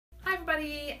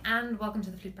everybody and welcome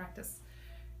to the Flute Practice.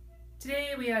 Today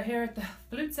we are here at the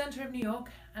Flute Center of New York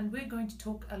and we're going to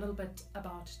talk a little bit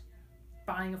about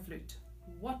buying a flute,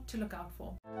 what to look out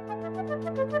for.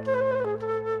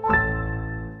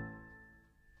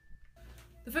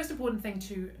 The first important thing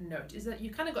to note is that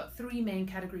you've kind of got three main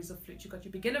categories of flutes. You've got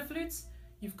your beginner flutes,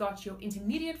 you've got your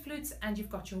intermediate flutes, and you've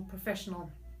got your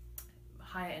professional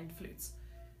higher end flutes.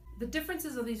 The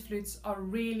differences of these flutes are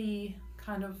really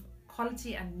kind of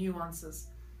quality and nuances.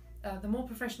 The more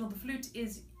professional the flute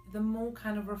is, the more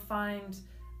kind of refined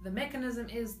the mechanism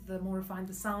is, the more refined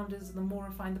the sound is, the more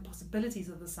refined the possibilities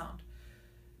of the sound.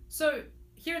 So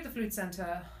here at the Flute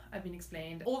Center, I've been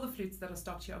explained, all the flutes that are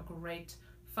stocked here are great,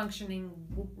 functioning,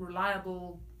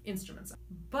 reliable instruments.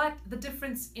 But the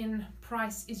difference in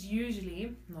price is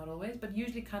usually, not always, but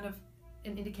usually kind of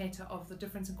an indicator of the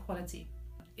difference in quality.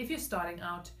 If you're starting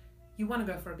out, you want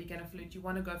to go for a beginner flute, you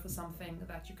want to go for something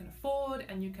that you can afford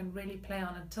and you can really play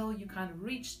on until you kind of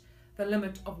reach the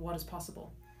limit of what is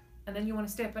possible. And then you want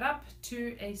to step it up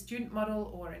to a student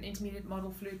model or an intermediate model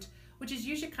flute, which is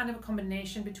usually kind of a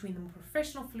combination between the more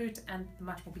professional flute and the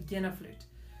much more beginner flute.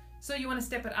 So you want to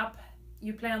step it up,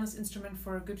 you play on this instrument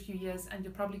for a good few years and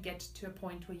you'll probably get to a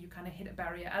point where you kind of hit a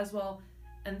barrier as well,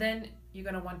 and then you're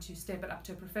going to want to step it up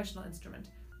to a professional instrument.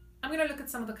 I'm going to look at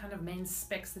some of the kind of main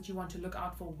specs that you want to look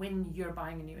out for when you're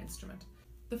buying a new instrument.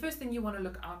 The first thing you want to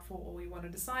look out for, or you want to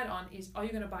decide on, is are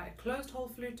you going to buy a closed hole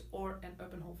flute or an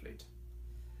open hole flute?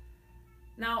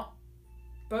 Now,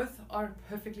 both are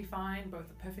perfectly fine, both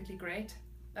are perfectly great.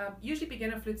 Usually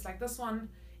beginner flutes like this one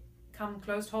come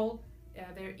closed hole.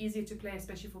 They're easier to play,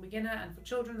 especially for beginner and for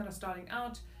children that are starting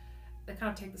out. They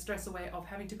kind of take the stress away of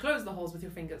having to close the holes with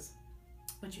your fingers,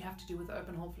 which you have to do with the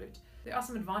open hole flute. There are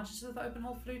some advantages of the open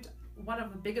hole flute. One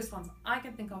of the biggest ones I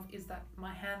can think of is that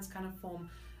my hands kind of form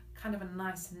kind of a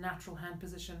nice natural hand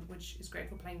position, which is great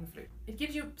for playing the flute. It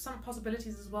gives you some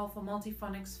possibilities as well for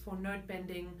multiphonics, for note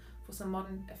bending, for some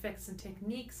modern effects and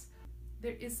techniques.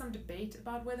 There is some debate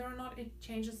about whether or not it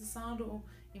changes the sound or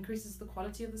increases the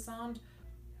quality of the sound.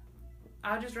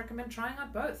 I would just recommend trying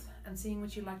out both and seeing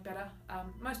which you like better.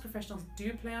 Most professionals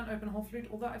do play on open hole flute,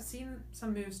 although I've seen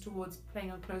some moves towards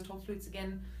playing on closed hole flutes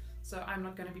again, so I'm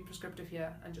not going to be prescriptive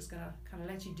here. I'm just going to kind of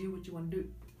let you do what you want to do.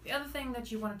 The other thing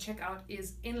that you want to check out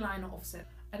is inline or offset.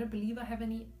 I don't believe I have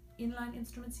any inline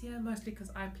instruments here, mostly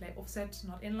because I play offset,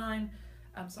 not inline,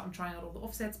 so I'm trying out all the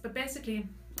offsets. But basically,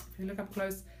 if you look up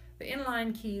close, the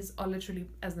inline keys are literally,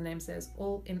 as the name says,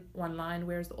 all in one line,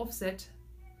 whereas the offset,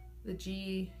 the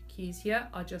G keys here,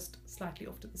 are just slightly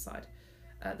off to the side.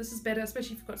 This is better,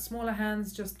 especially if you've got smaller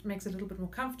hands, just makes it a little bit more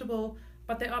comfortable,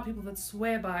 but there are people that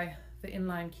swear by the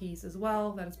inline keys as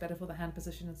well, that it's better for the hand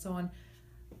position and so on.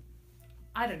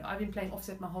 I don't know, I've been playing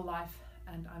offset my whole life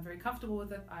and I'm very comfortable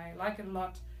with it. I like it a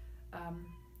lot.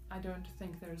 I don't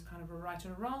think there's kind of a right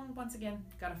or a wrong. Once again,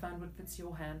 you gotta find what fits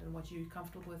your hand and what you're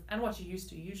comfortable with and what you're used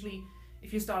to. Usually,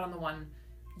 if you start on the one,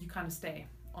 you kind of stay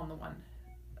on the one,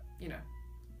 you know,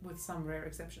 with some rare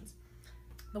exceptions.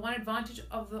 The one advantage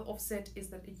of the offset is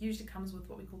that it usually comes with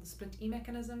what we call the split E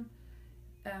mechanism.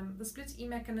 The split E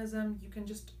mechanism, you can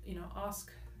just,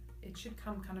 ask, it should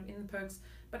come kind of in the perks,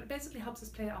 but it basically helps us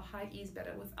play our high E's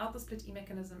better. Without the split E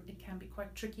mechanism, it can be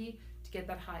quite tricky to get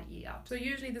that high E out. So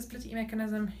usually the split E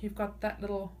mechanism, you've got that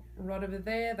little rod over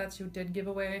there, that's your dead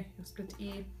giveaway, your split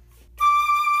E.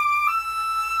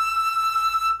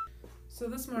 So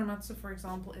this Muramatsu, for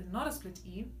example, is not a split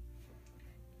E.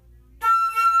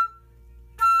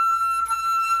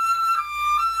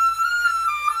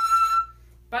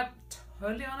 But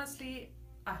totally honestly,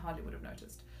 I hardly would have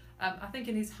noticed. I think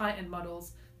in these high-end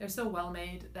models, they're so well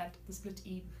made that the split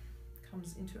E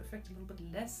comes into effect a little bit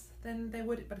less than they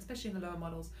would, but especially in the lower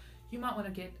models, you might want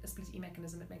to get a split E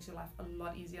mechanism. It makes your life a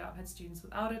lot easier. I've had students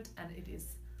without it and it is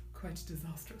quite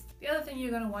disastrous. The other thing you're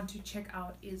going to want to check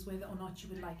out is whether or not you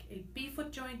would like a B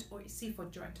foot joint or a C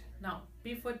foot joint. Now,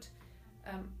 B foot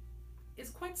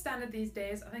is quite standard these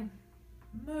days. I think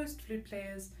most flute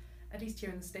players, at least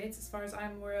here in the States, as far as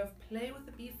I'm aware of, play with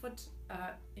the B foot.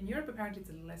 In Europe, apparently it's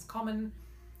a little less common,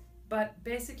 but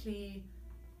basically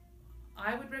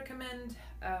I would recommend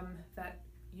that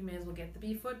you may as well get the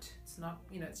B foot. It's not,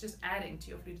 it's just adding to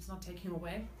your flute, it's not taking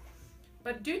away.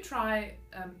 But do try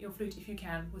your flute if you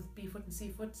can with B foot and C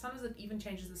foot. Sometimes it even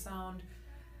changes the sound.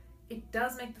 It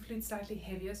does make the flute slightly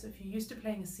heavier, so if you're used to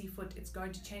playing a C foot, it's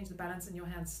going to change the balance in your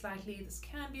hands slightly. This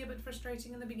can be a bit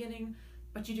frustrating in the beginning,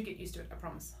 but you do get used to it, I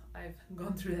promise. I've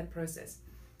gone through that process.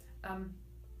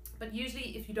 But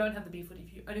usually if you don't have the B foot,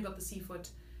 if you only got the C foot,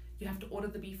 you have to order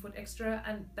the B foot extra,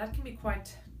 and that can be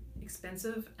quite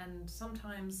expensive and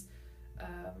sometimes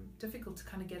difficult to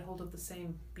kind of get hold of the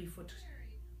same B foot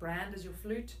brand as your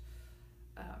flute.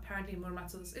 Apparently in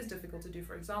Muramatsu this is difficult to do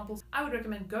for examples. I would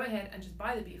recommend go ahead and just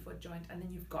buy the B-foot joint and then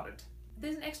you've got it.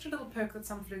 There's an extra little perk that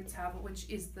some flutes have, which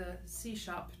is the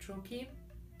C-sharp trill key.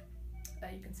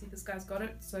 You can see this guy's got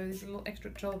it. So there's a little extra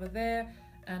trill over there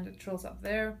and it trills up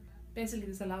there. Basically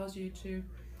this allows you to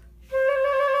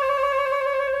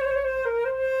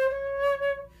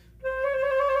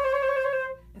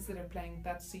instead of playing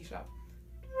that C-sharp.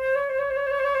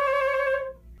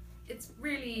 It's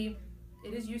really,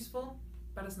 it is useful,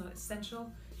 but it's not essential.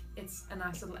 It's a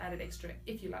nice little added extra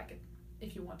if you like it,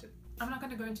 if you want it. I'm not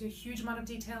going to go into a huge amount of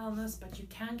detail on this, but you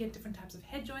can get different types of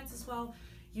head joints as well.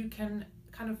 You can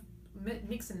kind of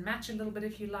mix and match a little bit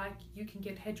if you like. You can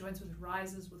get head joints with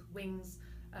risers, with wings,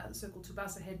 the so-called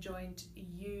tubasa head joint.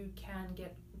 You can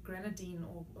get grenadine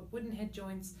or wooden head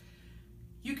joints.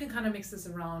 You can kind of mix this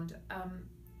around.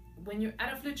 When you're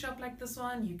at a flute shop like this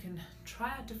one, you can try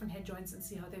out different head joints and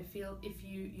see how they feel if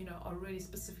you are really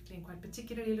specifically and quite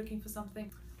particularly looking for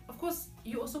something. Of course,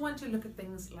 you also want to look at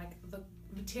things like the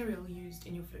material used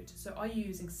in your flute. So are you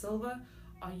using silver?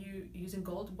 Are you using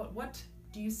gold? What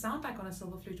do you sound like on a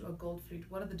silver flute or a gold flute?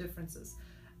 What are the differences?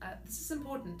 This is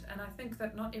important, and I think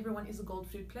that not everyone is a gold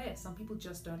flute player. Some people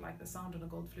just don't like the sound on a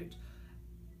gold flute.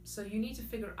 So you need to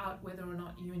figure out whether or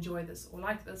not you enjoy this or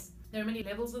like this. There are many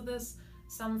levels of this.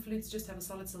 Some flutes just have a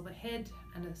solid silver head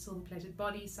and a silver plated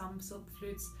body. Some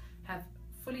flutes have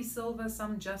fully silver,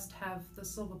 some just have the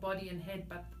silver body and head,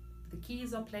 but the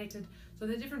keys are plated. So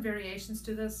there are different variations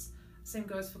to this. Same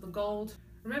goes for the gold.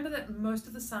 Remember that most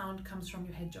of the sound comes from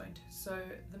your head joint. So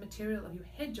the material of your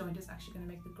head joint is actually going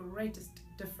to make the greatest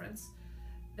difference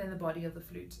than the body of the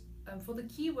flute. For the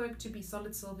key work to be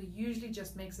solid silver usually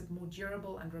just makes it more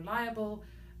durable and reliable.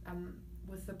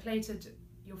 With the plated,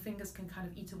 your fingers can kind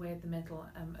of eat away at the metal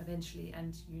eventually,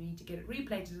 and you need to get it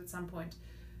replated at some point.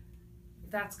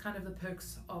 That's kind of the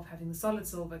perks of having the solid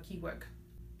silver key work.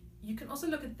 You can also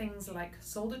look at things like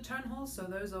soldered tone holes. So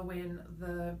those are when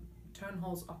the tone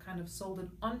holes are kind of soldered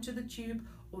onto the tube,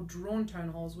 or drawn tone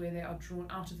holes where they are drawn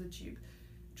out of the tube.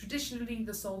 Traditionally,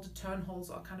 the soldered tone holes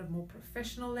are kind of more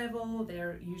professional level.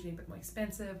 They're usually a bit more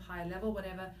expensive, higher level,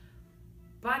 whatever.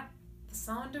 But the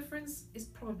sound difference is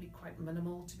probably quite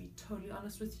minimal, to be totally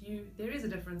honest with you. There is a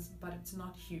difference, but it's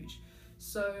not huge.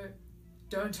 So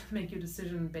don't make your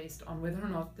decision based on whether or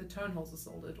not the tone holes are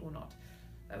soldered or not.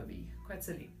 That would be quite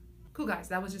silly. Cool guys,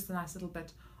 that was just a nice little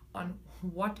bit on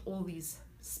what all these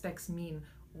specs mean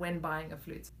when buying a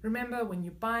flute. Remember, when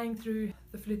you're buying through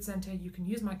the Flute Center, you can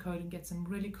use my code and get some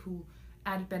really cool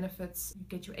added benefits. You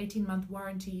get your 18-month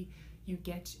warranty, you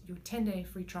get your 10-day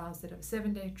free trial instead of a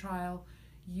 7-day trial.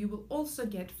 You will also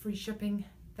get free shipping.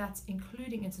 That's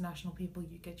including international people.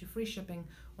 You get your free shipping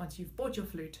once you've bought your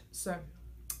flute. So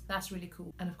that's really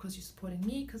cool. And of course, you're supporting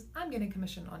me because I'm getting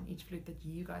commission on each flute that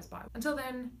you guys buy. Until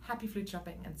then, happy flute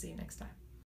shopping and see you next time.